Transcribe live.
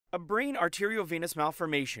A brain arteriovenous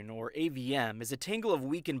malformation, or AVM, is a tangle of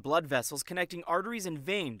weakened blood vessels connecting arteries and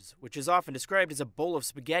veins, which is often described as a bowl of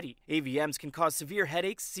spaghetti. AVMs can cause severe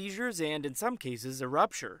headaches, seizures, and, in some cases, a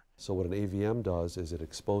rupture. So what an AVM does is it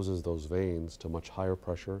exposes those veins to much higher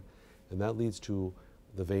pressure, and that leads to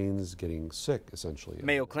the veins getting sick, essentially.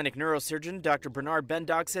 Mayo Clinic neurosurgeon Dr.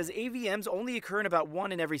 Bendok says AVMs only occur in about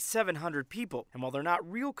 1 in every 700 people, and while they're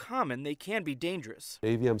not real common, they can be dangerous.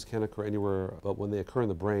 AVMs can occur anywhere, but when they occur in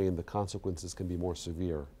the brain, the consequences can be more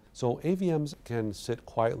severe. So AVMs can sit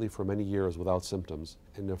quietly for many years without symptoms,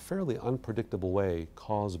 and in a fairly unpredictable way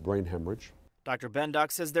cause brain hemorrhage. Dr.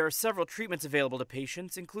 Bendok says there are several treatments available to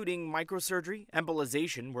patients, including microsurgery,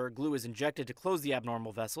 embolization, where glue is injected to close the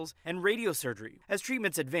abnormal vessels, and radiosurgery. As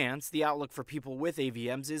treatments advance, the outlook for people with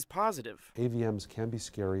AVMs is positive. AVMs can be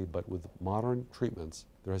scary, but with modern treatments,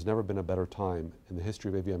 there has never been a better time in the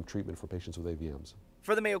history of AVM treatment for patients with AVMs.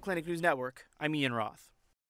 For the Mayo Clinic News Network, I'm Ian Roth.